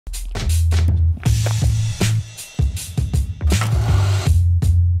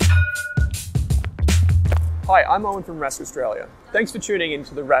Hi, I'm Owen from Rask Australia. Thanks for tuning in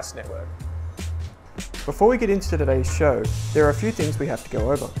to the Rask Network. Before we get into today's show, there are a few things we have to go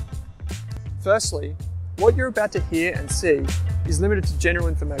over. Firstly, what you're about to hear and see is limited to general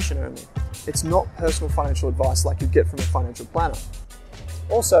information only. It's not personal financial advice like you'd get from a financial planner.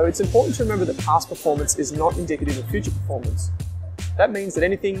 Also, it's important to remember that past performance is not indicative of future performance. That means that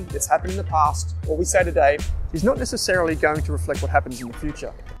anything that's happened in the past, or we say today, is not necessarily going to reflect what happens in the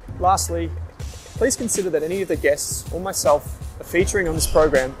future. Lastly, please consider that any of the guests or myself are featuring on this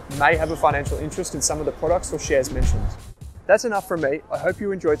program may have a financial interest in some of the products or shares mentioned. That's enough from me. I hope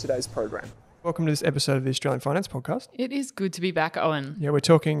you enjoyed today's program. Welcome to this episode of the Australian Finance Podcast. It is good to be back, Owen. Yeah, we're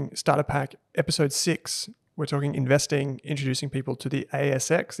talking Starter Pack episode 6. We're talking investing, introducing people to the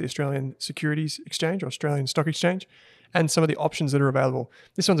ASX, the Australian Securities Exchange or Australian Stock Exchange, and some of the options that are available.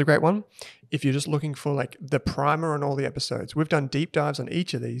 This one's a great one. If you're just looking for like the primer on all the episodes, we've done deep dives on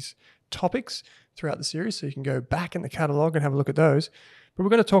each of these topics throughout the series, so you can go back in the catalog and have a look at those. But we're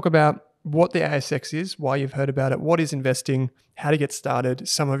going to talk about what the ASX is, why you've heard about it, what is investing, how to get started,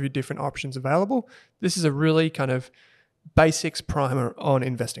 some of your different options available. This is a really kind of basics primer on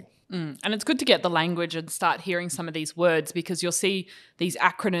investing. And it's good to get the language and start hearing some of these words, because you'll see these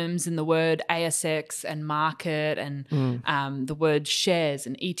acronyms in the word ASX and market and the word shares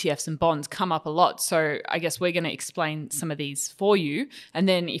and ETFs and bonds come up a lot. So I guess we're going to explain some of these for you. And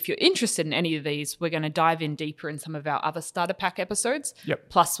then if you're interested in any of these, we're going to dive in deeper in some of our other starter pack episodes. Yep.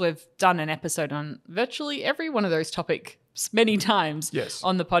 Plus we've done an episode on virtually every one of those topics many times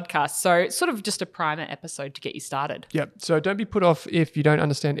on the podcast. So it's sort of just a primer episode to get you started. Yep. So don't be put off if you don't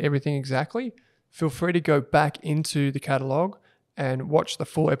understand everything exactly. Feel free to go back into the catalog and watch the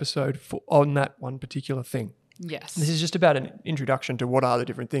full episode on that one particular thing. Yes. This is just about an introduction to what are the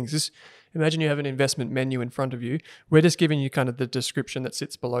different things. Imagine you have an investment menu in front of you. We're just giving you kind of the description that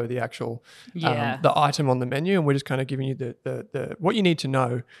sits below the actual the item on the menu, and we're just kind of giving you the what you need to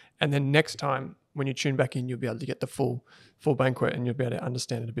know. And then next time when you tune back in, you'll be able to get the full banquet and you'll be able to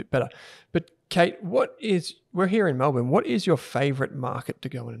understand it a bit better. But Kate, we're here in Melbourne. What is your favourite market to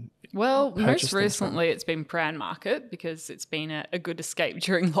go in? Well, most recently it's been Prahran market, because it's been a good escape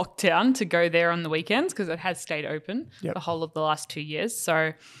during lockdown to go there on the weekends, because it has stayed open the whole of the last 2 years.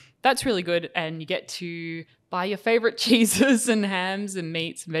 So that's really good. And you get to buy your favourite cheeses and hams and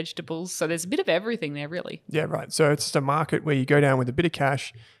meats and vegetables. So there's a bit of everything there, really. Yeah, right. So it's just a market where you go down with a bit of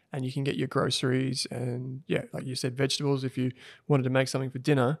cash and you can get your groceries and, like you said, vegetables. If you wanted to make something for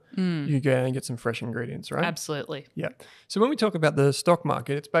dinner, you go and get some fresh ingredients, right? Absolutely. Yeah. So when we talk about the stock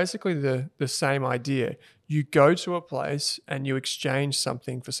market, it's basically the same idea. You go to a place and you exchange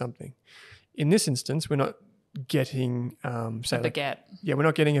something for something. In this instance, we're not getting, a baguette. We're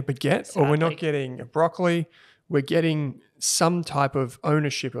not getting a baguette. Sadly. Or we're not getting a broccoli. We're getting some type of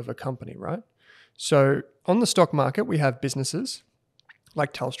ownership of a company, right? So on the stock market, we have businesses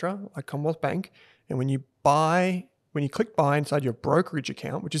like Telstra, like Commonwealth Bank. And when you click buy inside your brokerage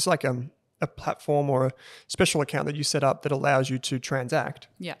account, which is like a platform or a special account that you set up that allows you to transact.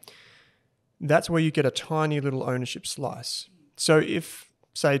 Yeah. That's where you get a tiny little ownership slice. So if,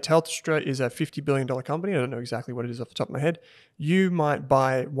 say, Telstra is a $50 billion company, I don't know exactly what it is off the top of my head, you might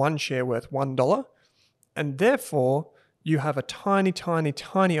buy one share worth $1, and therefore you have a tiny, tiny,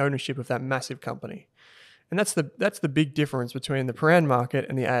 tiny ownership of that massive company. And that's the big difference between the Prahran market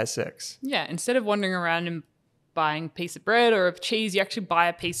and the ASX. Yeah, instead of wandering around and buying a piece of bread or of cheese, you actually buy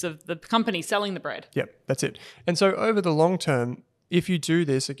a piece of the company selling the bread. Yep, that's it. And so over the long term, if you do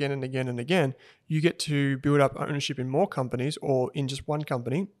this again and again and again, you get to build up ownership in more companies or in just one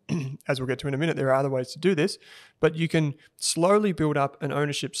company. As we'll get to in a minute, there are other ways to do this, but you can slowly build up an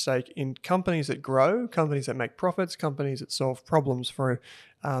ownership stake in companies that grow, companies that make profits, companies that solve problems for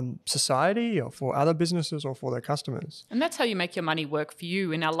society or for other businesses or for their customers. And that's how you make your money work for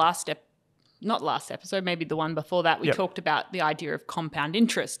you. In our not last episode, maybe the one before that, we talked about the idea of compound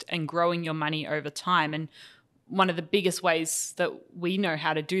interest and growing your money over time. And one of the biggest ways that we know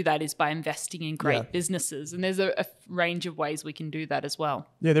how to do that is by investing in great businesses. And there's a range of ways we can do that as well.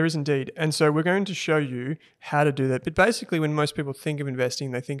 Yeah, there is indeed. And so we're going to show you how to do that. But basically, when most people think of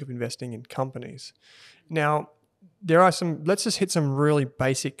investing, they think of investing in companies. Now, let's just hit some really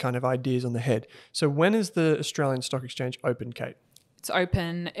basic kind of ideas on the head. So when is the Australian Stock Exchange open, Kate? It's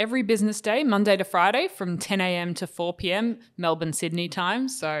open every business day, Monday to Friday, from 10 a.m. to 4 p.m. Melbourne, Sydney time.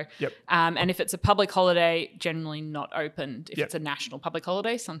 So, and if it's a public holiday, generally not opened. If it's a national public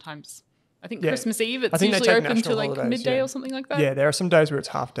holiday, sometimes I think Christmas Eve, it's usually open to like midday or something like that. Yeah, there are some days where it's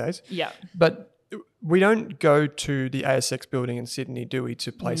half days. Yeah. But we don't go to the ASX building in Sydney, do we,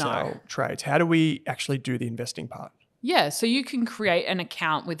 to place our trades? How do we actually do the investing part? Yeah, so you can create an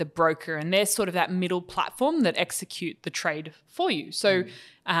account with a broker, and they're sort of that middle platform that execute the trade for you. So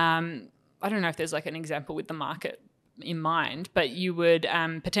I don't know if there's like an example with the market in mind, but you would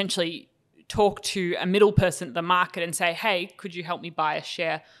potentially talk to a middle person at the market and say, hey, could you help me buy a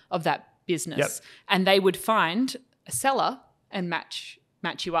share of that business? Yep. And they would find a seller and match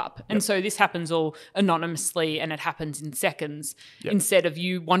you up. And so this happens all anonymously, and it happens in seconds instead of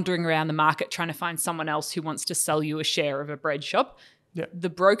you wandering around the market trying to find someone else who wants to sell you a share of a bread shop. The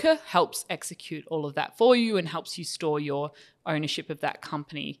broker helps execute all of that for you and helps you store your ownership of that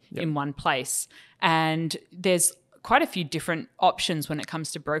company in one place. And there's quite a few different options when it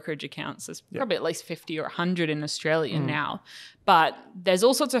comes to brokerage accounts. There's probably at least 50 or 100 in Australia now. But there's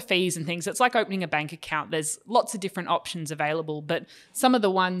all sorts of fees and things. It's like opening a bank account. There's lots of different options available. But some of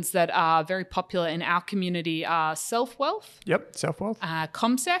the ones that are very popular in our community are Self-Wealth. Self-Wealth.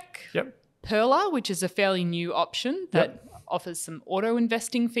 CommSec. Prahran, which is a fairly new option that offers some auto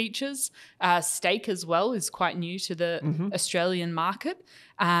investing features. Stake as well is quite new to the Australian market.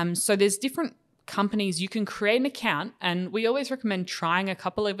 So there's different companies you can create an account, and we always recommend trying a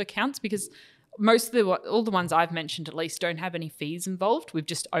couple of accounts because all the ones I've mentioned at least don't have any fees involved with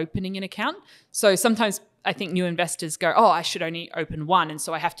just opening an account. So sometimes I think new investors go, I should only open one, and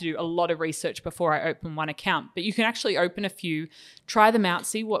so I have to do a lot of research before I open one account. But you can actually open a few, try them out,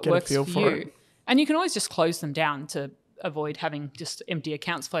 see what works for you. And you can always just close them down to avoid having just empty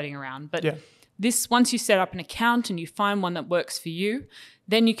accounts floating around. But this, once you set up an account and you find one that works for you,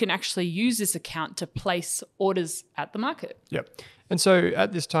 then you can actually use this account to place orders at the market. And so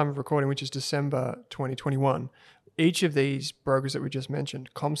at this time of recording, which is December 2021, each of these brokers that we just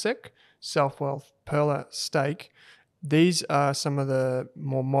mentioned, CommSec, Self-Wealth, Prahran, Stake, these are some of the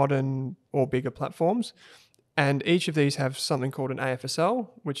more modern or bigger platforms. And each of these have something called an AFSL,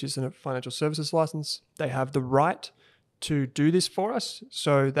 which is a financial services license. They have the right to do this for us.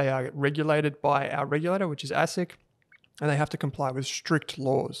 So they are regulated by our regulator, which is ASIC, and they have to comply with strict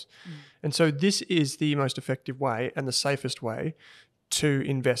laws. And so this is the most effective way and the safest way to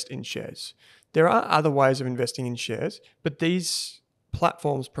invest in shares. There are other ways of investing in shares, but these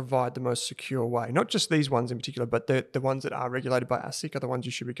platforms provide the most secure way. Not just these ones in particular, but the ones that are regulated by ASIC are the ones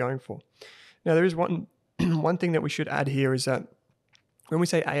you should be going for. Now, there is one thing that we should add here is that when we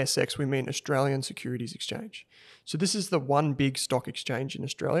say ASX, we mean Australian Securities Exchange. So this is the one big stock exchange in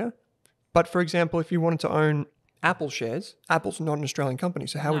Australia. But for example, if you wanted to own Apple shares, Apple's not an Australian company.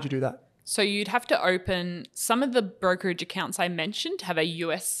 So how would you do that? So you'd have to open, some of the brokerage accounts I mentioned have a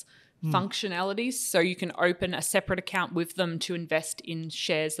US functionalities. So you can open a separate account with them to invest in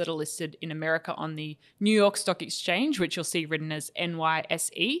shares that are listed in America on the New York Stock Exchange, which you'll see written as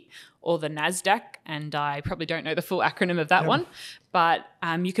NYSE, or the NASDAQ. And I probably don't know the full acronym of that one, but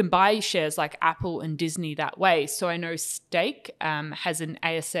you can buy shares like Apple and Disney that way. So I know Stake has an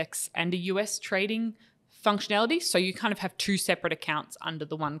ASX and a US trading functionality. So you kind of have two separate accounts under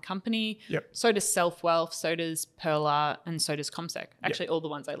the one company. So does Self-Wealth, so does Prahran, and so does CommSec. Actually, all the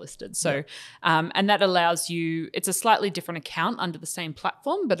ones I listed. So, and that allows you, it's a slightly different account under the same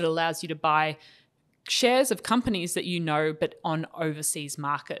platform, but it allows you to buy shares of companies that you know, but on overseas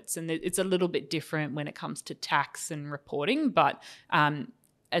markets. And it's a little bit different when it comes to tax and reporting. But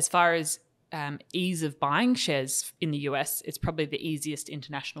as far as ease of buying shares in the US, it's probably the easiest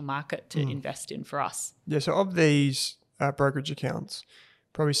international market to invest in for us. So of these brokerage accounts,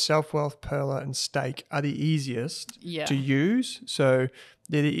 probably Self-Wealth, Prahran, and Stake are the easiest to use. So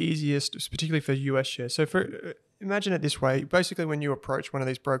they're the easiest, particularly for US shares. So imagine it this way. Basically, when you approach one of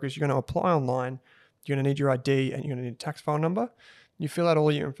these brokers, you're going to apply online, you're going to need your ID, and you're going to need a tax file number. You fill out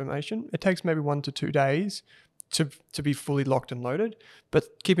all your information. It takes maybe 1 to 2 days to be fully locked and loaded, but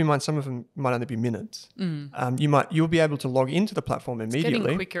keep in mind some of them might only be minutes. You'll be able to log into the platform immediately. It's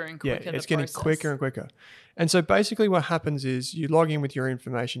getting quicker and quicker. It's getting quicker and quicker. And so basically what happens is you log in with your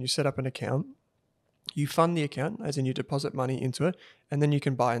information, you set up an account, you fund the account, as in you deposit money into it, and then you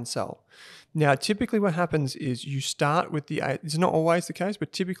can buy and sell. Now, typically what happens is you start with it's not always the case,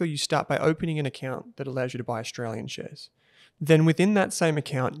 but typically you start by opening an account that allows you to buy Australian shares. Then within that same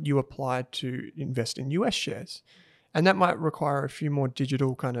account, you apply to invest in US shares. And that might require a few more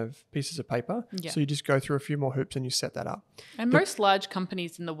digital kind of pieces of paper. So you just go through a few more hoops and you set that up. And most large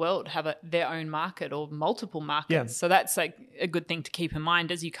companies in the world have their own market or multiple markets. So that's like a good thing to keep in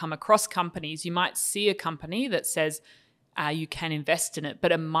mind as you come across companies. You might see a company that says you can invest in it,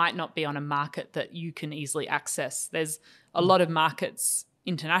 but it might not be on a market that you can easily access. There's a lot of markets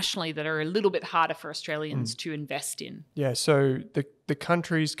internationally that are a little bit harder for Australians to invest in. So the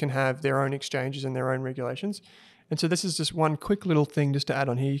countries can have their own exchanges and their own regulations. And so this is just one quick little thing just to add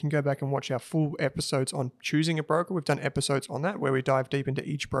on here. You can go back and watch our full episodes on choosing a broker. We've done episodes on that where we dive deep into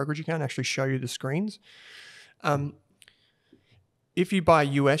each brokerage account, actually show you the screens. If you buy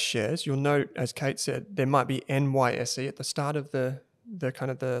US shares, you'll note, as Kate said, there might be NYSE at the start of the kind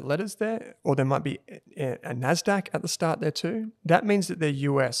of the letters there, or there might be a NASDAQ at the start there too. That means that they're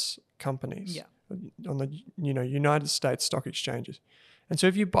US companies on the United States stock exchanges. And so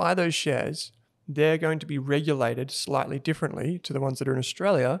if you buy those shares, they're going to be regulated slightly differently to the ones that are in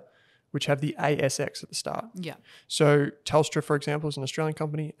Australia, which have the ASX at the start. Yeah. So Telstra, for example, is an Australian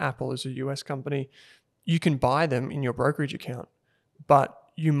company. Apple is a US company. You can buy them in your brokerage account, but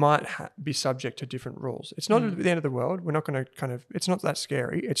you might be subject to different rules. It's not the end of the world. We're not going to it's not that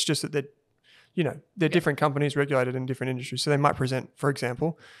scary. It's just that they're different companies regulated in different industries. So they might present, for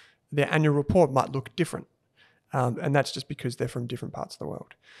example, their annual report might look different. And that's just because they're from different parts of the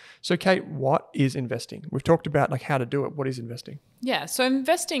world. So Kate, what is investing? We've talked about like how to do it. What is investing? Yeah. So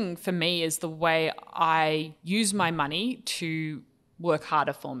investing for me is the way I use my money to work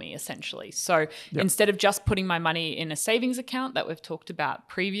harder for me, essentially. So instead of just putting my money in a savings account that we've talked about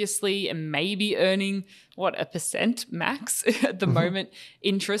previously and maybe earning 1% max at the moment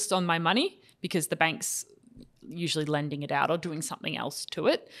interest on my money because the bank's usually lending it out or doing something else to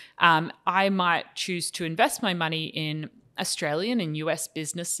it, I might choose to invest my money in Australian and US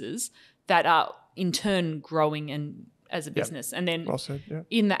businesses that are in turn growing as a business. And then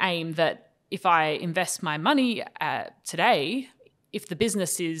in the aim that if I invest my money today, if the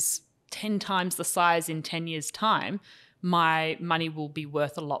business is 10 times the size in 10 years' time, my money will be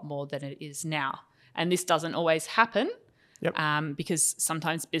worth a lot more than it is now. And this doesn't always happen because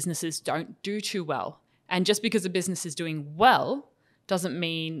sometimes businesses don't do too well. And just because a business is doing well doesn't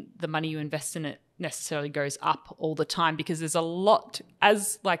mean the money you invest in it necessarily goes up all the time, because there's a lot,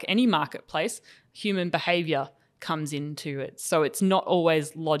 as like any marketplace, human behavior comes into it. So it's not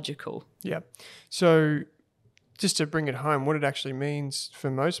always logical. Yeah. So just to bring it home, what it actually means for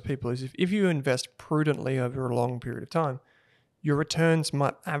most people is if you invest prudently over a long period of time, your returns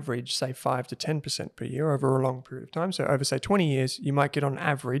might average, say, 5 to 10% per year over a long period of time. So over, say, 20 years, you might get on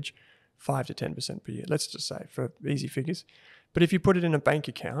average 5 to 10% per year, let's just say, for easy figures. But if you put it in a bank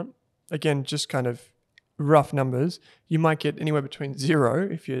account, again, just kind of rough numbers, you might get anywhere between 0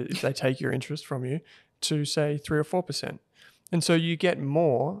 if they take your interest from you to, say, 3 or 4%. And so you get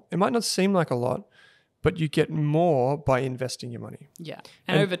more. It might not seem like a lot, but you get more by investing your money. Yeah.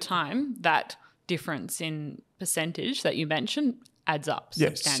 And over time, that difference in percentage that you mentioned adds up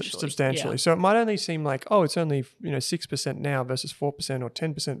substantially. Yes, substantially. Yeah. So it might only seem like, it's only 6% now versus 4% or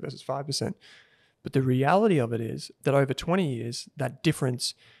 10% versus 5%. But the reality of it is that over 20 years, that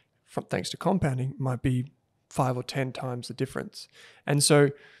difference, thanks to compounding, might be 5 or 10 times the difference. And so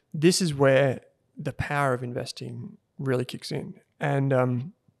this is where the power of investing really kicks in.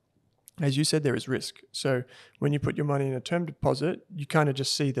 And as you said, there is risk. So when you put your money in a term deposit, you kind of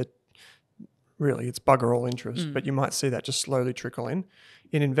just see that really it's bugger all interest, but you might see that just slowly trickle in.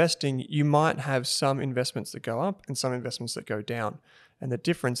 In investing, you might have some investments that go up and some investments that go down. And the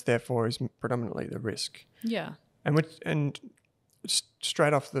difference, therefore, is predominantly the risk. Yeah. And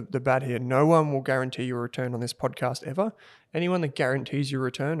straight off the bat here, no one will guarantee you a return on this podcast ever. Anyone that guarantees you a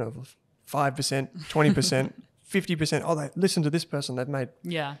return of 5%, 20%, 50%, they listen to this person, they've made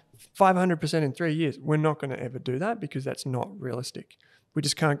 500% in 3 years. We're not going to ever do that because that's not realistic. We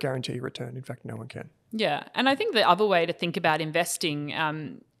just can't guarantee a return. In fact, no one can. Yeah. And I think the other way to think about investing,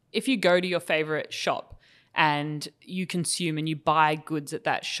 if you go to your favorite shop and you consume and you buy goods at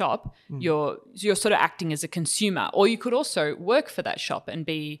that shop, you're sort of acting as a consumer. Or you could also work for that shop and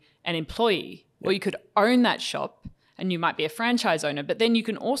be an employee. Or you could own that shop and you might be a franchise owner, but then you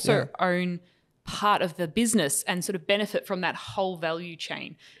can also own part of the business and sort of benefit from that whole value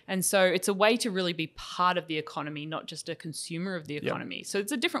chain. And so it's a way to really be part of the economy, not just a consumer of the economy. So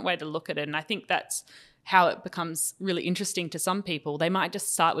it's a different way to look at it. And I think that's how it becomes really interesting to some people. They might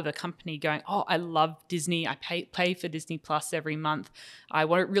just start with a company going, I love Disney. I pay for Disney Plus every month. I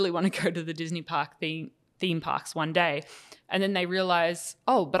really want to go to the Disney park theme parks one day. And then they realize,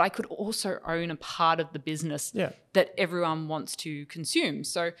 but I could also own a part of the business that everyone wants to consume.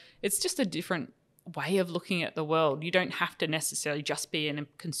 So it's just a different way of looking at the world. You don't have to necessarily just be a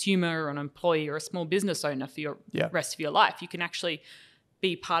consumer or an employee or a small business owner for your rest of your life. You can actually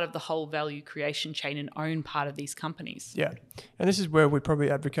be part of the whole value creation chain and own part of these companies. Yeah. And this is where we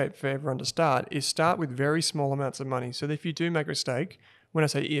probably advocate for everyone to start with very small amounts of money. So that if you do make a mistake, when I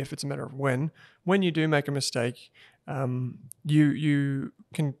say if, it's a matter of when you do make a mistake, you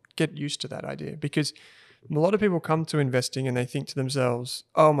can get used to that idea, because a lot of people come to investing and they think to themselves,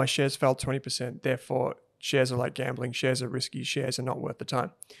 my shares fell 20%, therefore shares are like gambling, shares are risky, shares are not worth the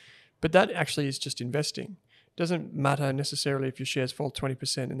time. But that actually is just investing. It doesn't matter necessarily if your shares fall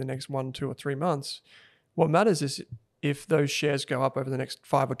 20% in the next 1, 2, or 3 months. What matters is if those shares go up over the next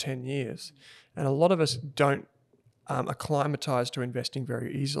 5 or 10 years. And a lot of us don't acclimatize to investing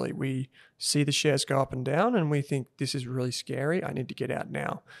very easily. We see the shares go up and down and we think this is really scary. I need to get out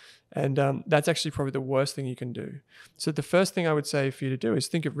now. And that's actually probably the worst thing you can do. So the first thing I would say for you to do is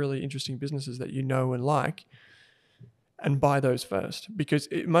think of really interesting businesses that you know and like and buy those first, because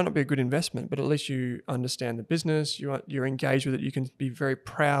it might not be a good investment, but at least you understand the business, you're engaged with it. You can be very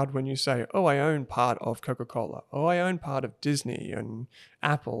proud when you say, oh, I own part of Coca-Cola. Oh, I own part of Disney and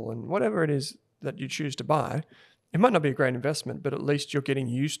Apple and whatever it is that you choose to buy. It might not be a great investment, but at least you're getting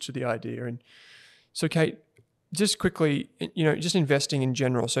used to the idea. And so, Kate, just quickly, just investing in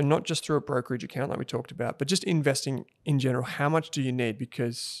general. So not just through a brokerage account like we talked about, but just investing in general. How much do you need?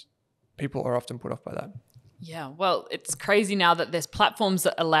 Because people are often put off by that. Yeah, well, it's crazy now that there's platforms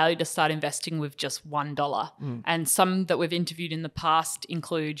that allow you to start investing with just $1. And some that we've interviewed in the past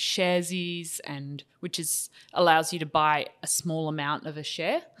include Sharesies, which allows you to buy a small amount of a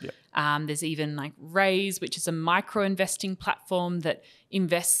share. Yep. There's even like Raise, which is a micro investing platform that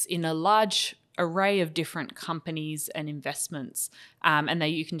invests in a large array of different companies and investments. And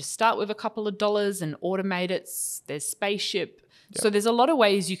you can just start with a couple of dollars and automate it. There's Spaceship. Yep. So there's a lot of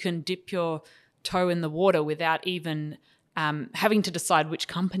ways you can dip your toe in the water without even having to decide which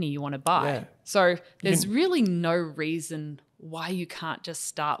company you want to buy. Yeah. So there's really no reason why you can't just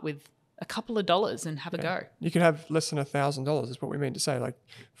start with a couple of dollars and have a go. You can have less than $1,000 is what we mean to say. Like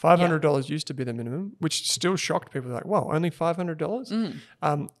 $500 used to be the minimum, which still shocked people. Like, whoa, only $500?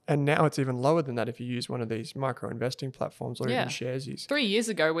 And now it's even lower than that if you use one of these micro investing platforms or even Sharesies. 3 years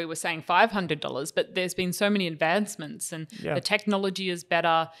ago, we were saying $500, but there's been so many advancements and the technology is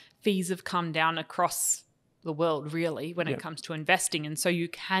better. Fees have come down across the world, really, when it comes to investing. And so you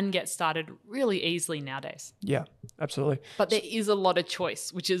can get started really easily nowadays. Yeah, absolutely. But there is a lot of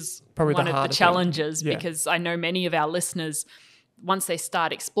choice, which is probably one of the challenges because I know many of our listeners, once they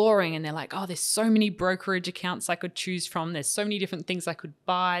start exploring and they're like, oh, there's so many brokerage accounts I could choose from. There's so many different things I could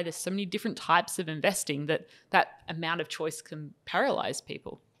buy. There's so many different types of investing that amount of choice can paralyze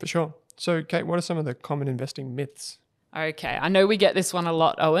people. For sure. So, Kate, what are some of the common investing myths? Okay, I know we get this one a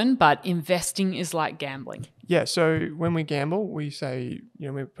lot, Owen, but investing is like gambling. Yeah, so when we gamble, we say,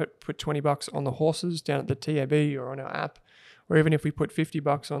 we put $20 on the horses down at the TAB or on our app, or even if we put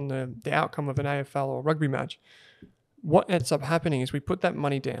 $50 on the outcome of an AFL or rugby match. What ends up happening is we put that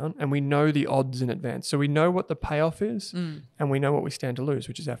money down and we know the odds in advance. So we know what the payoff is and we know what we stand to lose,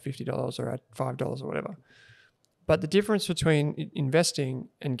 which is our $50 or our $5 or whatever. But the difference between investing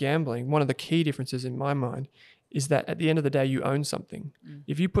and gambling, one of the key differences in my mind, is that at the end of the day, you own something.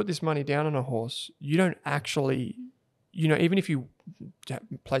 If you put this money down on a horse, you don't actually, even if you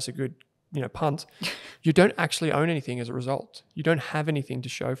place a good, punt, you don't actually own anything as a result. You don't have anything to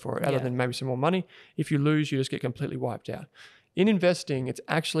show for it other than maybe some more money. If you lose, you just get completely wiped out. In investing, it's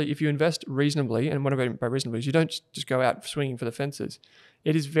actually, if you invest reasonably, and what I mean by reasonably is you don't just go out swinging for the fences.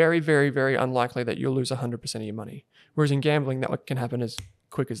 It is very, very, very unlikely that you'll lose 100% of your money. Whereas in gambling, that can happen as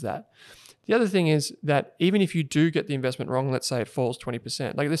quick as that. The other thing is that even if you do get the investment wrong, let's say it falls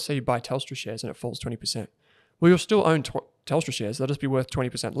 20%, like let's say you buy Telstra shares and it falls 20%, well, you'll still own Telstra shares. They'll just be worth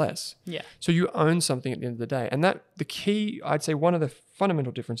 20% less. Yeah. So you own something at the end of the day. And that the key, I'd say one of the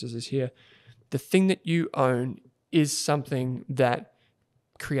fundamental differences is here, the thing that you own is something that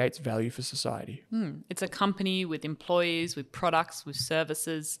creates value for society. It's a company with employees, with products, with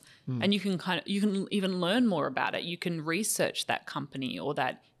services, and you can even learn more about it. You can research that company or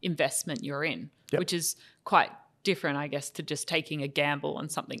that investment you're in, which is quite different, I guess, to just taking a gamble on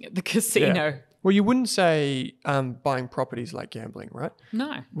something at the casino. Yeah. Well, you wouldn't say buying properties like gambling, right?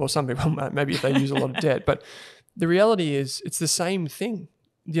 No. Well, some people might, maybe if they use a lot of debt, but the reality is it's the same thing.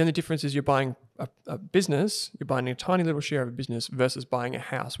 The only difference is you're buying a business, you're buying a tiny little share of a business versus buying a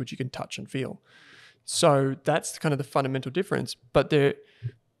house, which you can touch and feel. So that's kind of the fundamental difference. But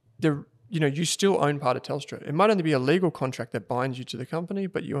you still own part of Telstra. It might only be a legal contract that binds you to the company,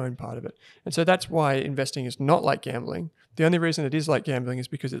 but you own part of it. And so that's why investing is not like gambling. The only reason it is like gambling is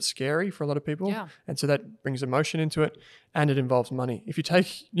because it's scary for a lot of people. Yeah. And so that brings emotion into it and it involves money. If you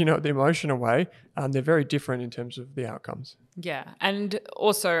take, the emotion away, they're very different in terms of the outcomes. Yeah. And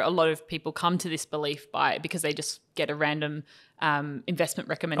also a lot of people come to this belief because they just get a random investment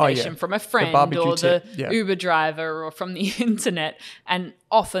recommendation from a friend or the Uber driver or from the internet. And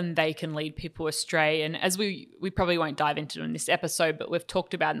often they can lead people astray. And as we probably won't dive into it in this episode, but we've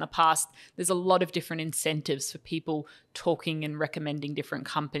talked about in the past, there's a lot of different incentives for people talking and recommending different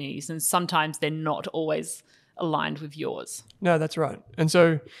companies. And sometimes they're not always aligned with yours. No, that's right. And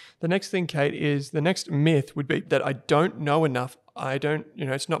so the next thing, Kate, is the next myth would be that I don't know enough. I don't,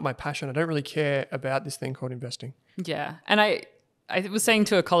 it's not my passion. I don't really care about this thing called investing. Yeah. And I was saying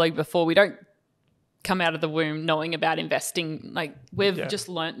to a colleague before, we don't come out of the womb knowing about investing. Like we've just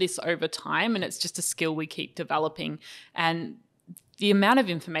learnt this over time, and it's just a skill we keep developing. And the amount of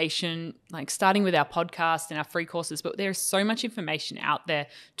information, like starting with our podcast and our free courses, but there's so much information out there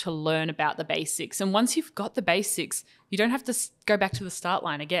to learn about the basics. And once you've got the basics, you don't have to go back to the start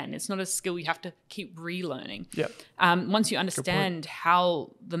line again. It's not a skill you have to keep relearning. Yep. Once you understand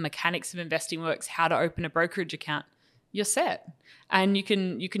how the mechanics of investing works, how to open a brokerage account, you're set. And you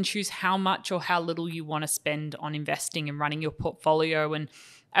can choose how much or how little you want to spend on investing and running your portfolio. And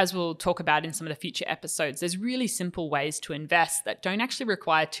as we'll talk about in some of the future episodes, there's really simple ways to invest that don't actually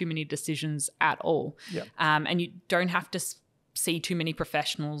require too many decisions at all. Yep. And you don't have to see too many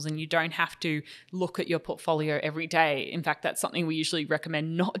professionals, and you don't have to look at your portfolio every day. In fact, that's something we usually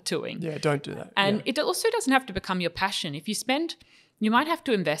recommend not doing. Yeah, don't do that. And it also doesn't have to become your passion. If you might have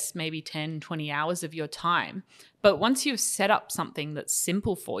to invest maybe 10, 20 hours of your time. But once you've set up something that's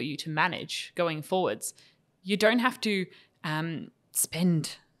simple for you to manage going forwards, you don't have to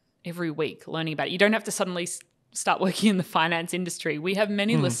spend every week learning about it. You don't have to suddenly start working in the finance industry. We have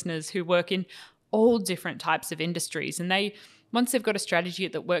many listeners who work in all different types of industries, and once they've got a strategy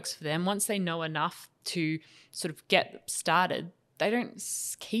that works for them, once they know enough to sort of get started, they don't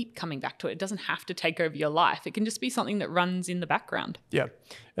keep coming back to it. It doesn't have to take over your life. It can just be something that runs in the background. Yeah.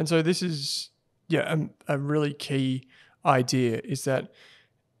 And so this is, a really key idea is that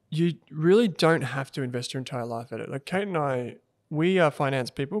you really don't have to invest your entire life at it. Like Kate and I, we are finance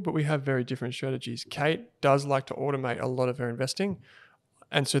people, but we have very different strategies. Kate does like to automate a lot of her investing.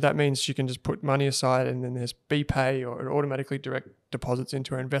 And so that means she can just put money aside, and then there's BPay, or it automatically direct deposits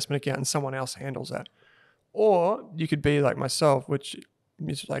into her investment account and someone else handles that. Or you could be like myself, which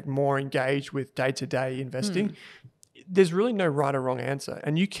is like more engaged with day-to-day investing. There's really no right or wrong answer.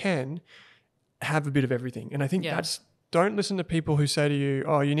 And you can have a bit of everything. And I think don't listen to people who say to you,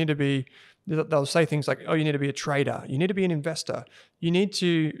 they'll say things like, you need to be a trader. You need to be an investor. You need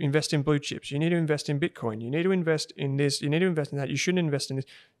to invest in blue chips. You need to invest in Bitcoin. You need to invest in this. You need to invest in that. You shouldn't invest in this.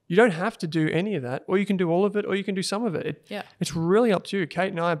 You don't have to do any of that, or you can do all of it, or you can do some of it. It's really up to you.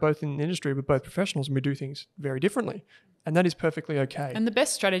 Kate and I are both in the industry. We're both professionals, and we do things very differently. And that is perfectly okay. And the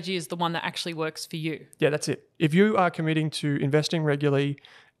best strategy is the one that actually works for you. Yeah, that's it. If you are committing to investing regularly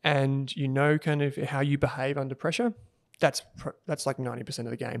and you know kind of how you behave under pressure, that's like 90%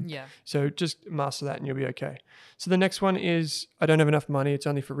 of the game. Yeah. So just master that and you'll be okay. So the next one is, I don't have enough money. It's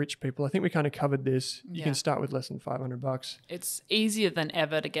only for rich people. I think we kind of covered this. You can start with less than $500. It's easier than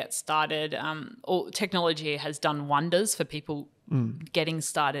ever to get started. Technology has done wonders for people getting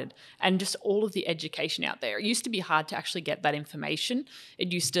started, and just all of the education out there. It used to be hard to actually get that information.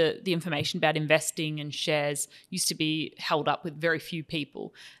 The information about investing and shares used to be held up with very few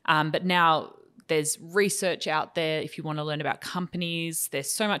people. But now there's research out there if you want to learn about companies. There's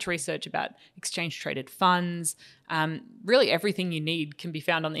so much research about exchange-traded funds. Really everything you need can be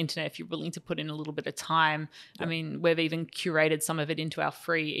found on the internet if you're willing to put in a little bit of time. Yeah. I mean, we've even curated some of it into our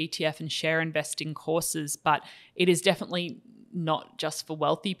free ETF and share investing courses, but it is definitely not just for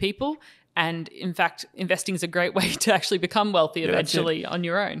wealthy people. And in fact, investing is a great way to actually become wealthy eventually on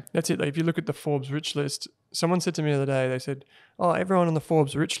your own. That's it. Like if you look at the Forbes rich list, someone said to me the other day, they said, everyone on the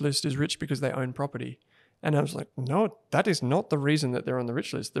Forbes rich list is rich because they own property. And I was like, no, that is not the reason that they're on the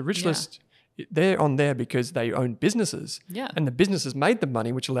rich list. The rich list, they're on there because they own businesses. Yeah. And the businesses made the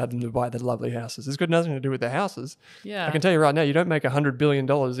money, which allowed them to buy the lovely houses. It's got nothing to do with their houses. Yeah. I can tell you right now, you don't make $100 billion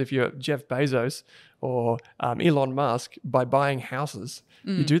if you're Jeff Bezos or Elon Musk by buying houses.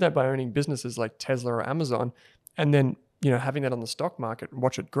 You do that by owning businesses like Tesla or Amazon, and then having that on the stock market and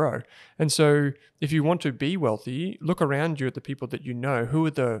watch it grow. And so if you want to be wealthy, look around you at the people that you know. Who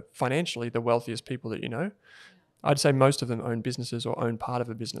are financially the wealthiest people that you know? I'd say most of them own businesses or own part of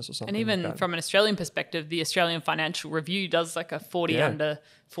a business or something. And even like that. From an Australian perspective, the Australian Financial Review does like a 40 under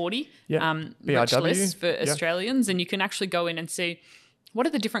 40 rich list for Australians. And you can actually go in and see what are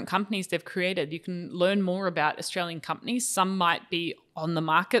the different companies they've created? You can learn more about Australian companies. Some might be on the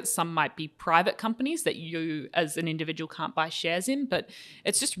market, some might be private companies that you as an individual can't buy shares in, but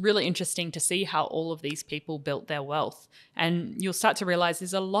it's just really interesting to see how all of these people built their wealth. And you'll start to realize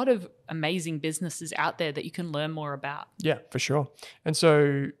there's a lot of amazing businesses out there that you can learn more about. Yeah, for sure. And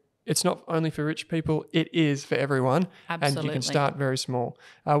so it's not only for rich people, it is for everyone. Absolutely. And you can start very small.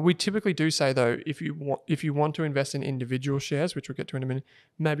 We typically do say, though, if you want to invest in individual shares, which we'll get to in a minute,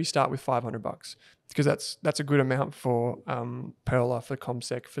 maybe start with $500 because that's a good amount for Perla, for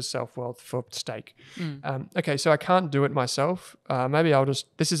ComSec, for Self-Wealth, for Stake. Okay, so I can't do it myself. Maybe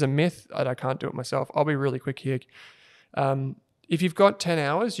this is a myth that I can't do it myself. I'll be really quick here. If you've got 10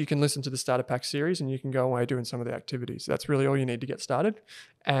 hours, you can listen to the Starter Pack series and you can go away doing some of the activities. That's really all you need to get started.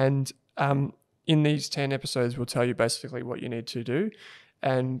 And in these 10 episodes, we'll tell you basically what you need to do.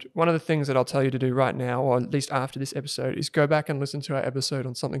 And one of the things that I'll tell you to do right now, or at least after this episode, is go back and listen to our episode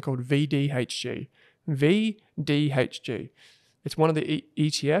on something called VDHG. VDHG. It's one of the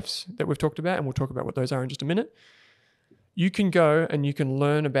ETFs that we've talked about, and we'll talk about what those are in just a minute. You can go and you can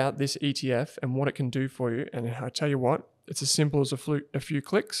learn about this ETF and what it can do for you. And I tell you what, it's as simple as a few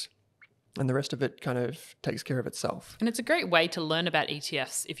clicks, and the rest of it kind of takes care of itself. And it's a great way to learn about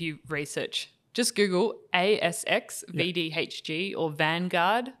ETFs if you research. Just Google ASX VDHG or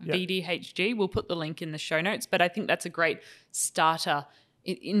Vanguard VDHG. We'll put the link in the show notes, but I think that's a great starter.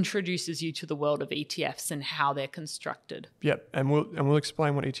 It introduces you to the world of ETFs and how they're constructed. Yep, and we'll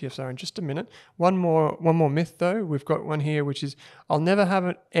explain what ETFs are in just a minute. One more myth though. We've got one here which is, I'll never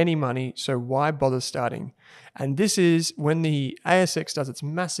have any money, so why bother starting? And this is when the ASX does its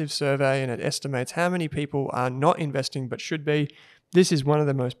massive survey and it estimates how many people are not investing but should be. This is one of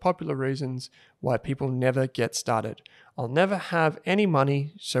the most popular reasons why people never get started. I'll never have any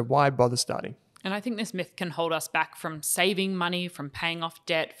money, so why bother starting? And I think this myth can hold us back from saving money, from paying off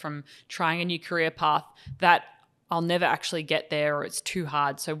debt, from trying a new career path, that I'll never actually get there or it's too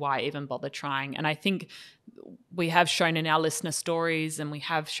hard, so why even bother trying? And I think we have shown in our listener stories and we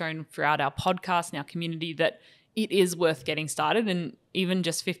have shown throughout our podcast and our community that it is worth getting started, and even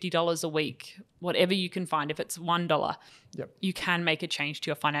just $50 a week, whatever you can find, if it's $1, you can make a change to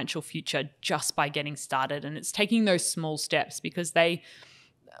your financial future just by getting started. And it's taking those small steps, because they,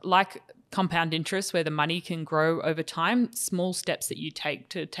 like compound interest where the money can grow over time, small steps that you take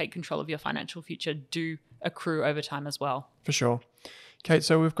to take control of your financial future do accrue over time as well. For sure. Kate,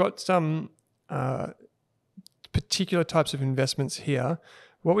 so we've got some particular types of investments here.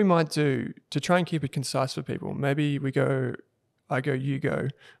 What we might do to try and keep it concise for people, maybe I go, you go,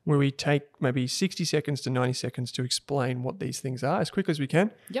 where we take maybe 60 seconds to 90 seconds to explain what these things are as quick as we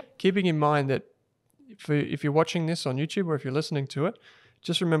can. Yep. Keeping in mind that if you're watching this on YouTube or if you're listening to it,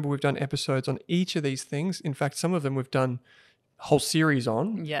 just remember we've done episodes on each of these things. In fact, some of them we've done whole series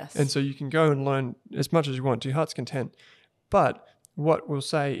on. Yes. And so you can go and learn as much as you want to your heart's content. But what we'll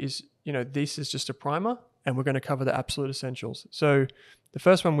say is, this is just a primer and we're going to cover the absolute essentials. So the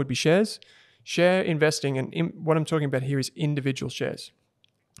first one would be shares. Share investing, and what I'm talking about here is individual shares.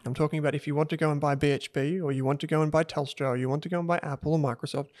 I'm talking about if you want to go and buy BHP, or you want to go and buy Telstra, or you want to go and buy Apple or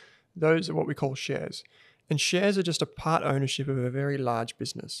Microsoft, those are what we call shares. And shares are just a part ownership of a very large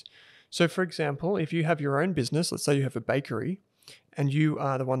business. So for example, if you have your own business, let's say you have a bakery, and you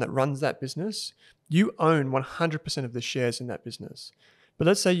are the one that runs that business, you own 100% of the shares in that business. But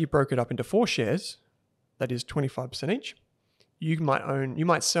let's say you broke it up into 4 shares, that is 25% each. You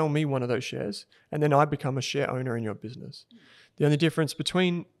might sell me one of those shares, and then I become a share owner in your business. The only difference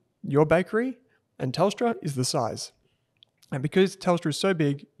between your bakery and Telstra is the size. And because Telstra is so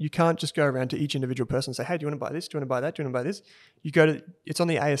big, you can't just go around to each individual person and say, hey, do you want to buy this? Do you want to buy that? Do you want to buy this? It's on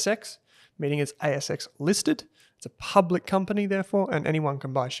the ASX, meaning it's ASX listed. It's a public company, therefore, and anyone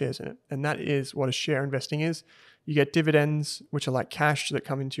can buy shares in it. And that is what a share investing is. You get dividends, which are like cash that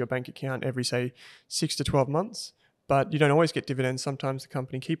come into your bank account every, say, 6 to 12 months. But you don't always get dividends. Sometimes the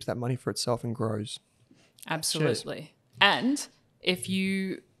company keeps that money for itself and grows. Absolutely. And if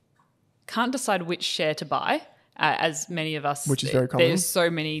you can't decide which share to buy, as many of us, which is very common, there's so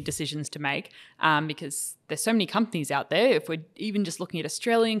many decisions to make because there's so many companies out there. If we're even just looking at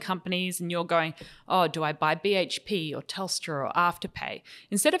Australian companies and you're going, oh, do I buy BHP or Telstra or Afterpay?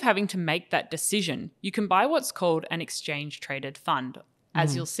 Instead of having to make that decision, you can buy what's called an exchange traded fund.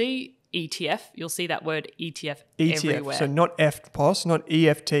 As you'll see, ETF, you'll see that word ETF everywhere. So not FPOS, not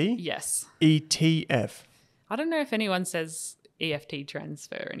EFT. Yes. ETF. I don't know if anyone says EFT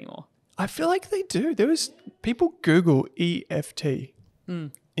transfer anymore. I feel like they do. People Google EFT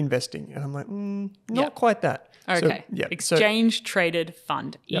in investing. And I'm like, not quite that. Okay. So, Exchange Traded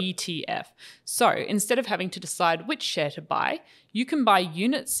Fund, Yep. ETF. So instead of having to decide which share to buy, you can buy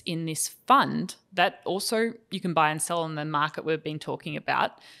units in this fund that also you can buy and sell on the market we've been talking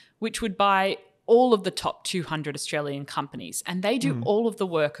about, which would buy all of the top 200 Australian companies. And they do all of the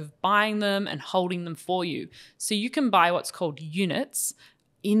work of buying them and holding them for you. So you can buy what's called units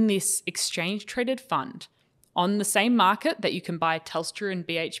in this exchange traded fund on the same market that you can buy Telstra and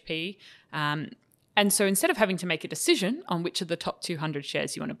BHP. And so instead of having to make a decision on which of the top 200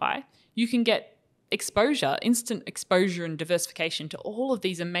 shares you want to buy, you can get exposure, instant exposure and diversification to all of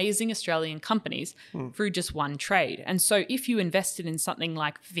these amazing Australian companies through just one trade. And so if you invested in something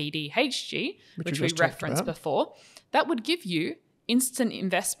like VDHG, which we referenced before, that would give you instant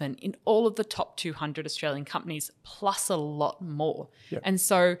investment in all of the top 200 Australian companies plus a lot more. Yep. And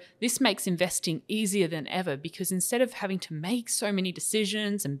so this makes investing easier than ever because instead of having to make so many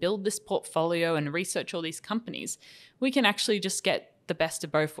decisions and build this portfolio and research all these companies, we can actually just get the best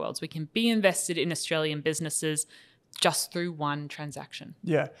of both worlds. We can be invested in Australian businesses just through one transaction.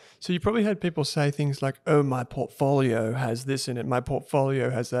 Yeah. So you probably heard people say things like, oh, my portfolio has this in it. My portfolio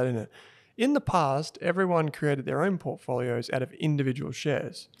has that in it. In the past, everyone created their own portfolios out of individual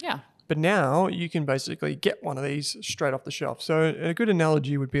shares. Yeah. But now you can basically get one of these straight off the shelf. So a good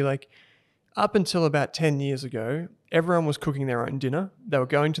analogy would be like up until about 10 years ago, everyone was cooking their own dinner. They were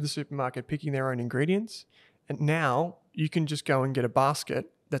going to the supermarket, picking their own ingredients. And now you can just go and get a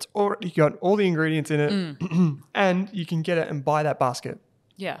basket that's already got all the ingredients in it and you can get it and buy that basket.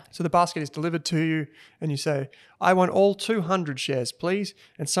 Yeah. So the basket is delivered to you and you say, I want all 200 shares, please.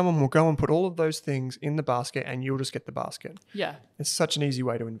 And someone will go and put all of those things in the basket and you'll just get the basket. Yeah. It's such an easy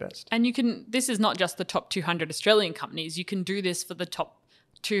way to invest. And you can, this is not just the top 200 Australian companies. You can do this for the top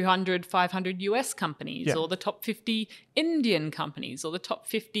 200, 500 US companies or the top 50 Indian companies or the top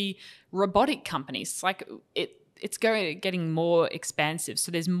 50 robotic companies. It's like it's getting more expansive.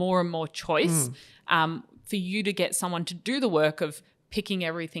 So there's more and more choice for you to get someone to do the work of picking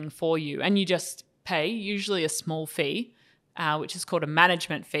everything for you. And you just pay usually a small fee, which is called a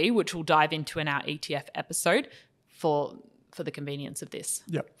management fee, which we'll dive into in our ETF episode for the convenience of this.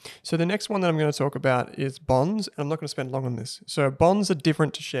 Yep. So the next one that I'm going to talk about is bonds. And I'm not going to spend long on this. So bonds are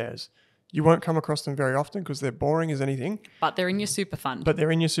different to shares. You won't come across them very often because they're boring as anything. But they're in your super fund.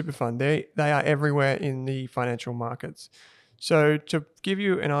 They are everywhere in the financial markets. So to give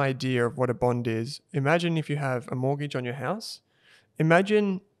you an idea of what a bond is, imagine if you have a mortgage on your house.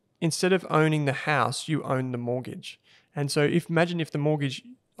 Imagine instead of owning the house, you own the mortgage. And so imagine if the mortgage,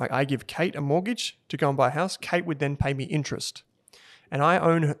 like I give Kate a mortgage to go and buy a house, Kate would then pay me interest. And I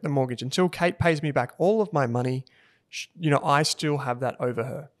own the mortgage. Until Kate pays me back all of my money, I still have that over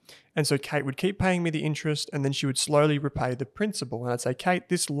her. And so Kate would keep paying me the interest and then she would slowly repay the principal. And I'd say, Kate,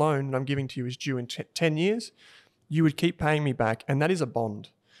 this loan that I'm giving to you is due in 10 years. You would keep paying me back. And that is a bond.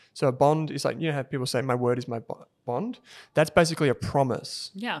 So a bond is like, how people say, my word is my bond. That's basically a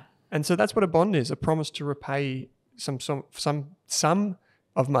promise. Yeah. And so that's what a bond is, a promise to repay some sum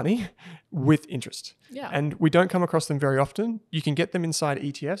of money with interest. Yeah. And we don't come across them very often. You can get them inside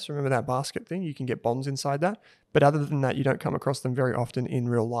ETFs. Remember that basket thing? You can get bonds inside that. But other than that, you don't come across them very often in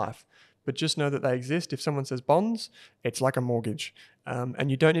real life. But just know that they exist. If someone says bonds, it's like a mortgage. And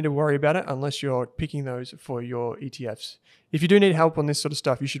you don't need to worry about it unless you're picking those for your ETFs. If you do need help on this sort of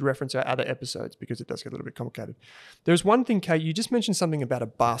stuff, you should reference our other episodes because it does get a little bit complicated. There's one thing, Kate, you just mentioned something about a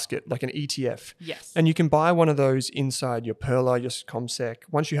basket, like an ETF. Yes. And you can buy one of those inside your Perla, your ComSec.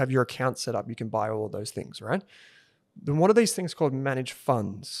 Once you have your account set up, you can buy all of those things, right? Then what are these things called managed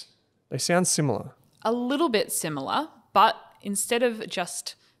funds? They sound similar. A little bit similar, but instead of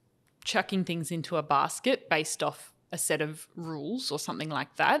just chucking things into a basket based off a set of rules or something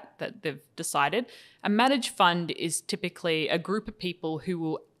like that they've decided, a managed fund is typically a group of people who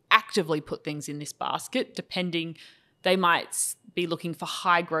will actively put things in this basket. They might be looking for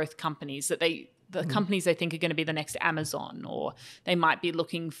high growth companies the companies they think are going to be the next Amazon, or they might be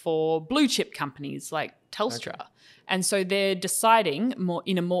looking for blue chip companies like Telstra. Okay. And so they're deciding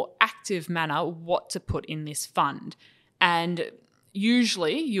in a more active manner what to put in this fund. And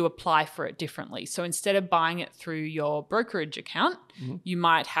usually you apply for it differently. So instead of buying it through your brokerage account, you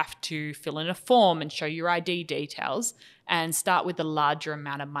might have to fill in a form and show your ID details and start with a larger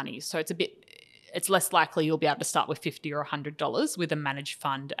amount of money. So it's less likely you'll be able to start with $50 or $100 with a managed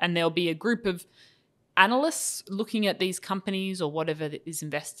fund. And there'll be a group of analysts looking at these companies or whatever that is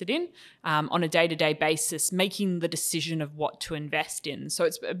invested in on a day-to-day basis, making the decision of what to invest in. So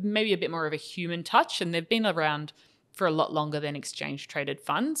it's maybe a bit more of a human touch, and they've been around for a lot longer than exchange traded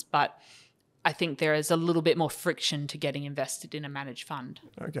funds, but I think there is a little bit more friction to getting invested in a managed fund.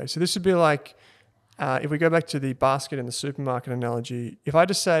 Okay, so this would be like, if we go back to the basket in the supermarket analogy, if I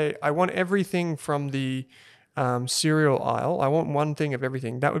just say, I want everything from the cereal aisle, I want one thing of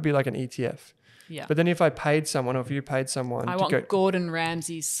everything, that would be like an ETF. Yeah. But then if I paid someone, or if you paid someone I want Gordon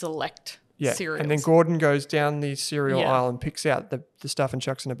Ramsay's select cereals. And then Gordon goes down the cereal Yeah. aisle and picks out the stuff and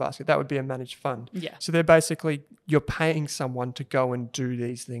chucks in a basket, that would be a managed fund. Yeah. So they're basically, you're paying someone to go and do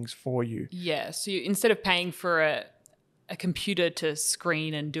these things for you. Yeah. So instead of paying for a computer to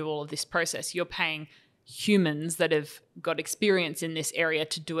screen and do all of this process, you're paying humans that have got experience in this area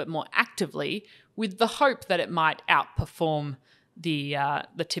to do it more actively, with the hope that it might outperform the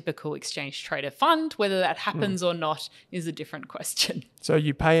typical exchange traded fund. Whether that happens or not is a different question. So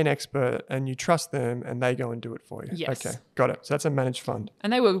you pay an expert and you trust them and they go and do it for you. Yes. Okay, got it. So that's a managed fund.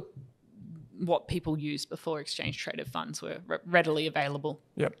 And they were what people used before exchange traded funds were readily available.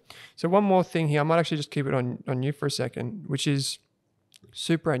 Yep. So one more thing here, I might actually just keep it on you for a second, which is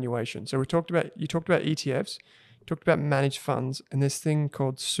superannuation. So you talked about ETFs, you talked about managed funds, and this thing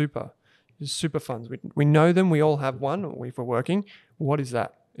called super funds. We know them, we all have one, or if we're working. What is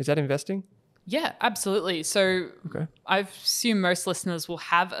that? Is that investing? Yeah, absolutely. So Okay. I assume most listeners will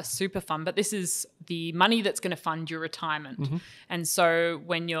have a super fund, but this is the money that's going to fund your retirement. Mm-hmm. And so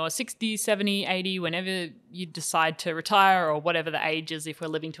when you're 60, 70, 80, whenever you decide to retire, or whatever the age is, if we're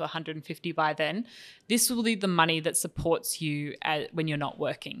living to 150 by then, this will be the money that supports you when you're not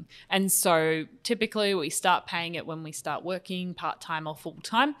working. And so typically we start paying it when we start working part-time or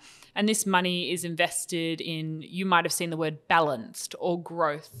full-time. And this money is invested in, you might have seen the word balanced or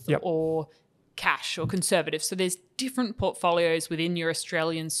growth or cash or conservative. So there's different portfolios within your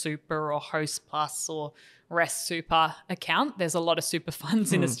Australian Super or Host Plus or Rask Super account. There's a lot of super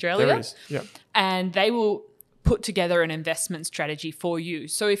funds in Australia. There is, yeah. And they will put together an investment strategy for you.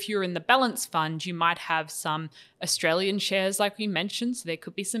 So if you're in the balance fund, you might have some Australian shares like we mentioned. So there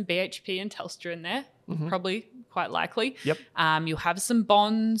could be some BHP and Telstra in there, probably quite likely. Yep. You'll have some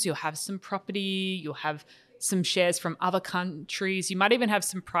bonds, you'll have some property, you'll have some shares from other countries. You might even have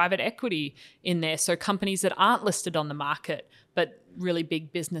some private equity in there. So companies that aren't listed on the market, but really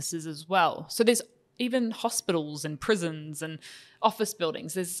big businesses as well. So there's even hospitals and prisons and office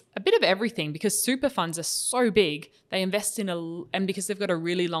buildings. There's a bit of everything, because super funds are so big. They invest in and because they've got a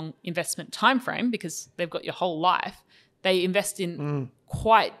really long investment time frame, because they've got your whole life, they invest in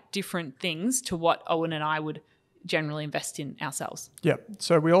quite different things to what Owen and I would generally invest in ourselves. Yeah.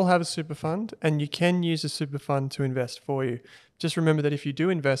 So we all have a super fund, and you can use a super fund to invest for you. Just remember that if you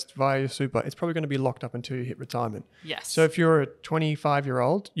do invest via your super, it's probably going to be locked up until you hit retirement. Yes. So if you're a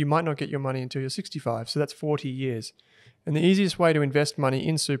 25-year-old, you might not get your money until you're 65. So that's 40 years. And the easiest way to invest money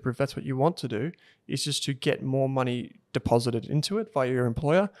in super, if that's what you want to do, is just to get more money deposited into it via your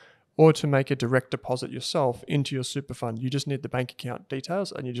employer, or to make a direct deposit yourself into your super fund. You just need the bank account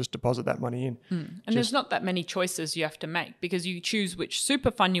details and you just deposit that money in. And there's not that many choices you have to make, because you choose which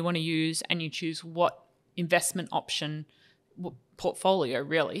super fund you want to use and you choose what investment option portfolio,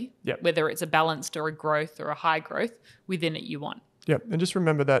 really, whether it's a balanced or a growth or a high growth within it you want. Yeah. And just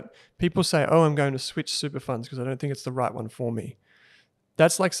remember that people say, oh, I'm going to switch super funds because I don't think it's the right one for me.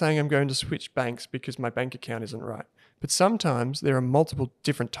 That's like saying I'm going to switch banks because my bank account isn't right. But sometimes there are multiple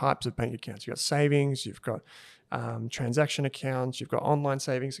different types of bank accounts. You've got savings, you've got transaction accounts, you've got online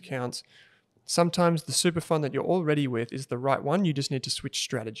savings accounts. Sometimes the super fund that you're already with is the right one. You just need to switch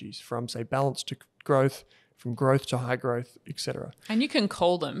strategies from, say, balance to growth, from growth to high growth, etc. And you can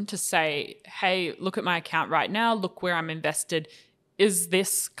call them to say, hey, look at my account right now. Look where I'm invested. Is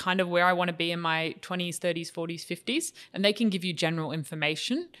this kind of where I want to be in my 20s, 30s, 40s, 50s? And they can give you general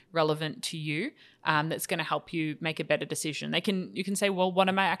information relevant to you that's going to help you make a better decision. You can say, well, what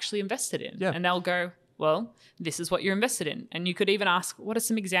am I actually invested in? Yeah. And they'll go, well, this is what you're invested in. And you could even ask, what are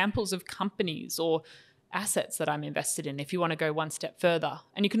some examples of companies or assets that I'm invested in, if you want to go one step further.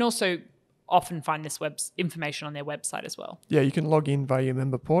 And you can also often find this information on their website as well. Yeah, you can log in via your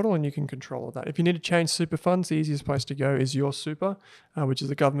member portal and you can control all that. If you need to change super funds, the easiest place to go is Your Super, which is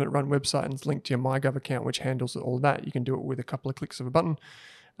a government-run website, and it's linked to your MyGov account, which handles all that. You can do it with a couple of clicks of a button.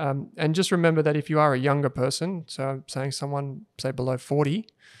 And just remember that if you are a younger person, so I'm saying someone, say, below 40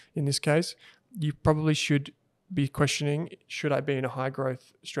 in this case, you probably should be questioning, should I be in a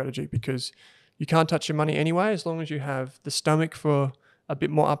high-growth strategy? Because you can't touch your money anyway. As long as you have the stomach for a bit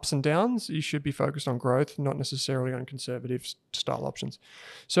more ups and downs, you should be focused on growth, not necessarily on conservative style options.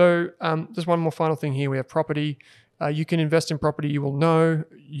 So there's one more final thing here. We have property. You can invest in property. You will know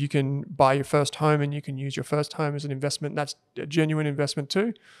you can buy your first home and you can use your first home as an investment. That's a genuine investment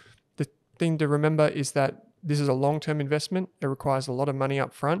too. The thing to remember is that this is a long-term investment. It requires a lot of money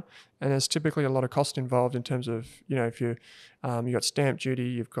up front, and there's typically a lot of cost involved in terms of, if you've got stamp duty,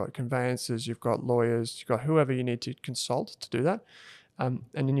 you've got conveyances, you've got lawyers, you've got whoever you need to consult to do that. And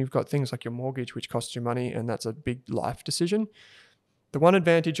then you've got things like your mortgage, which costs you money, and that's a big life decision. The one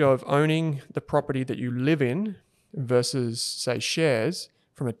advantage of owning the property that you live in versus, say, shares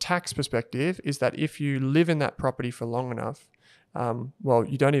from a tax perspective is that if you live in that property for long enough,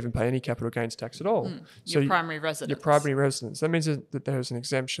 you don't even pay any capital gains tax at all. Your primary residence. Your primary residence. That means that there's an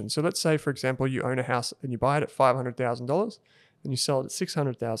exemption. So let's say, for example, you own a house and you buy it at $500,000 and you sell it at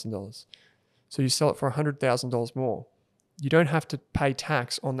 $600,000. So you sell it for $100,000 more. You don't have to pay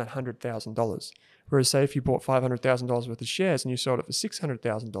tax on that $100,000. Whereas, say, if you bought $500,000 worth of shares and you sold it for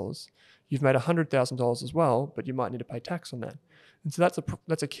 $600,000, you've made $100,000 as well, but you might need to pay tax on that. And so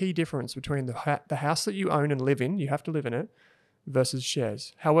that's a key difference between the house that you own and live in, you have to live in it, versus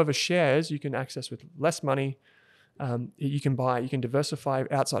shares. However, shares you can access with less money. You can diversify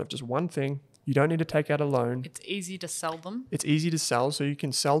outside of just one thing. You don't need to take out a loan. It's easy to sell them. It's easy to sell, so you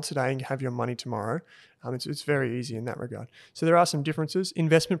can sell today and have your money tomorrow. It's very easy in that regard. So there are some differences.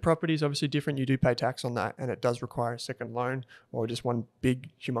 Investment property is obviously different. You do pay tax on that, and it does require a second loan or just one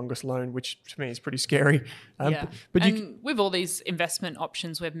big, humongous loan, which to me is pretty scary. But with all these investment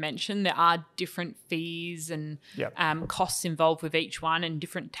options we've mentioned, there are different fees and costs involved with each one and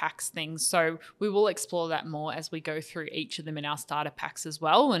different tax things. So we will explore that more as we go through each of them in our starter packs as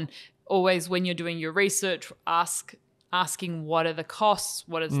well. And always when you're doing your research, asking what are the costs,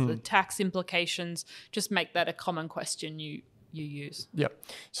 what is the tax implications, just make that a common question you use. Yep.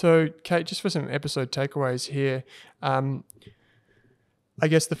 So Kate, just for some episode takeaways here, I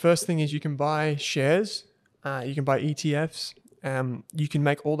guess the first thing is you can buy shares, you can buy ETFs, you can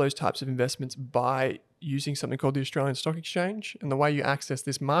make all those types of investments by using something called the Australian Stock Exchange. And the way you access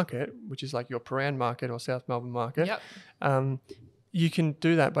this market, which is like your Prahran market or South Melbourne market, you can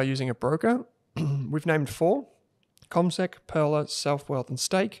do that by using a broker. We've named 4. CommSec, Pearler, Self-Wealth, and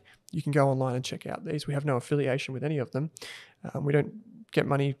Stake. You can go online and check out these. We have no affiliation with any of them. We don't get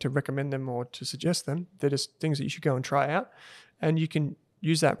money to recommend them or to suggest them. They're just things that you should go and try out. And you can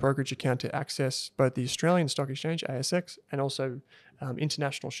use that brokerage account to access both the Australian Stock Exchange, ASX, and also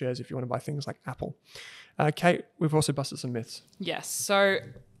international shares if you want to buy things like Apple. Kate, we've also busted some myths. Yes. So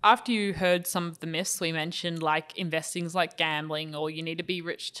after you heard some of the myths we mentioned, like investing is like gambling or you need to be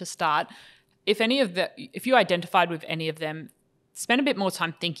rich to start, if you identified with any of them, spend a bit more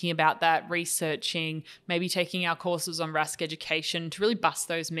time thinking about that, researching, maybe taking our courses on Rask education to really bust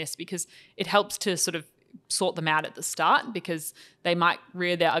those myths, because it helps to sort of sort them out at the start, because they might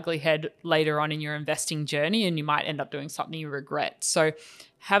rear their ugly head later on in your investing journey and you might end up doing something you regret. So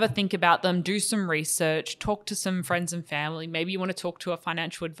have a think about them, do some research, talk to some friends and family. Maybe you want to talk to a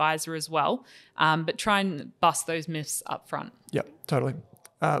financial advisor as well, but try and bust those myths up front. Yep, totally.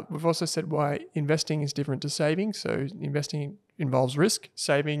 We've also said why investing is different to saving. So investing involves risk.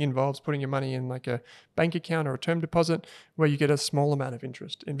 Saving involves putting your money in like a bank account or a term deposit where you get a small amount of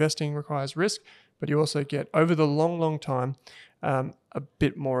interest. Investing requires risk, but you also get, over the long time, a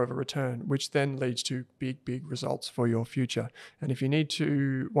bit more of a return, which then leads to big results for your future. And if you need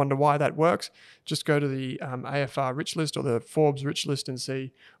to wonder why that works, just go to the AFR Rich List or the Forbes Rich List and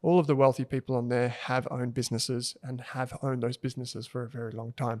see all of the wealthy people on there have owned businesses and have owned those businesses for a very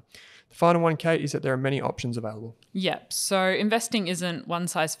long time. The final one, Kate, is that there are many options available. Yep. So investing isn't one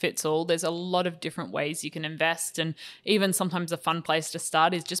size fits all. There's a lot of different ways you can invest. And even sometimes a fun place to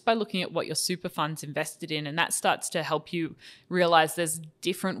start is just by looking at what your super fund's invested in. And that starts to help you realize there's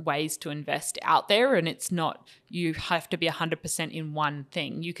different ways to invest out there, and it's not you have to be 100% in one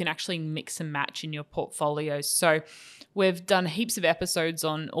thing. You can actually mix and match in your portfolio. So we've done heaps of episodes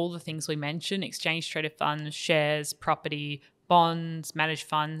on all the things we mentioned: exchange traded funds, shares, property, bonds, managed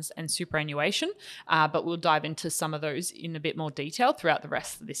funds, and superannuation. But we'll dive into some of those in a bit more detail throughout the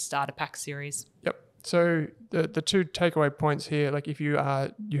rest of this starter pack series. Yep. So the 2 takeaway points here, like if you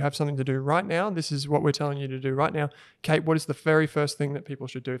have something to do right now, this is what we're telling you to do right now. Kate, what is the very first thing that people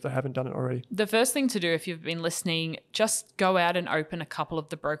should do if they haven't done it already? The first thing to do, if you've been listening, just go out and open a couple of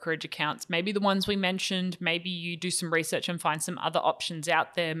the brokerage accounts. Maybe the ones we mentioned, maybe you do some research and find some other options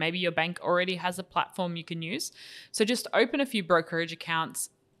out there. Maybe your bank already has a platform you can use. So just open a few brokerage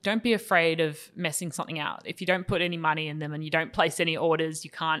accounts. Don't be afraid of messing something out. If you don't put any money in them and you don't place any orders, you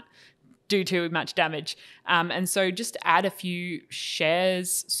can't do too much damage. And so just add a few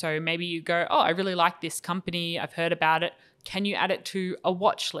shares. So maybe you go, oh, I really like this company. I've heard about it. Can you add it to a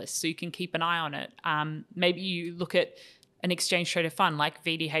watch list so you can keep an eye on it? Maybe you look at an exchange traded fund like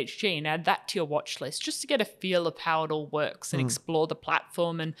VDHG and add that to your watch list just to get a feel of how it all works and explore the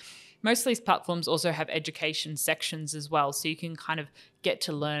platform. And most of these platforms also have education sections as well, so you can kind of get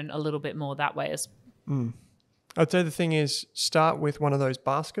to learn a little bit more that way as I'd say the thing is, start with one of those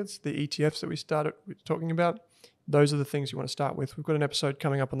baskets, the ETFs that we started talking about. Those are the things you want to start with. We've got an episode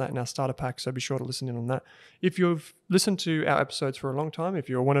coming up on that in our starter pack, so be sure to listen in on that. If you've listened to our episodes for a long time, if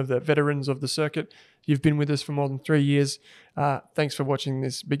you're one of the veterans of the circuit, you've been with us for more than 3 years, thanks for watching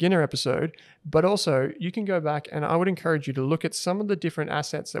this beginner episode. But also, you can go back, and I would encourage you to look at some of the different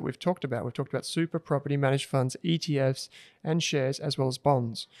assets that we've talked about. We've talked about super property managed funds, ETFs, and shares, as well as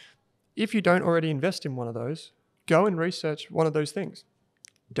bonds. If you don't already invest in one of those, go and research one of those things.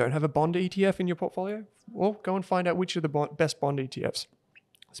 Don't have a bond ETF in your portfolio? Well, go and find out which are the best bond ETFs.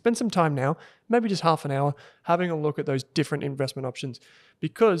 Spend some time now, maybe just half an hour, having a look at those different investment options.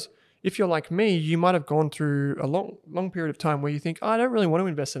 Because if you're like me, you might have gone through a long period of time where you think, I don't really want to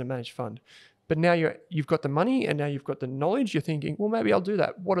invest in a managed fund. But now you've got the money and now you've got the knowledge. You're thinking, well, maybe I'll do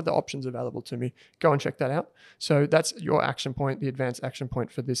that. What are the options available to me? Go and check that out. So that's your action point, the advanced action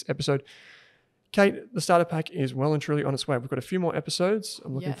point for this episode. Kate, the starter pack is well and truly on its way. We've got a few more episodes.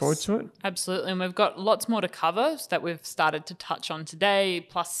 I'm looking forward to it. Absolutely. And we've got lots more to cover that we've started to touch on today,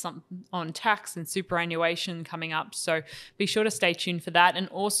 plus some on tax and superannuation coming up. So be sure to stay tuned for that. And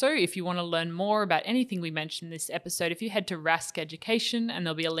also, if you want to learn more about anything we mentioned in this episode, if you head to Rask Education, and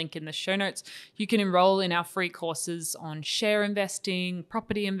there'll be a link in the show notes, you can enroll in our free courses on share investing,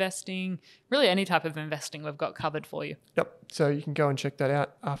 property investing, really any type of investing we've got covered for you. Yep. So you can go and check that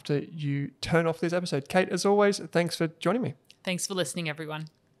out after you turn off this episode. Kate, as always, thanks for joining me. Thanks for listening, everyone.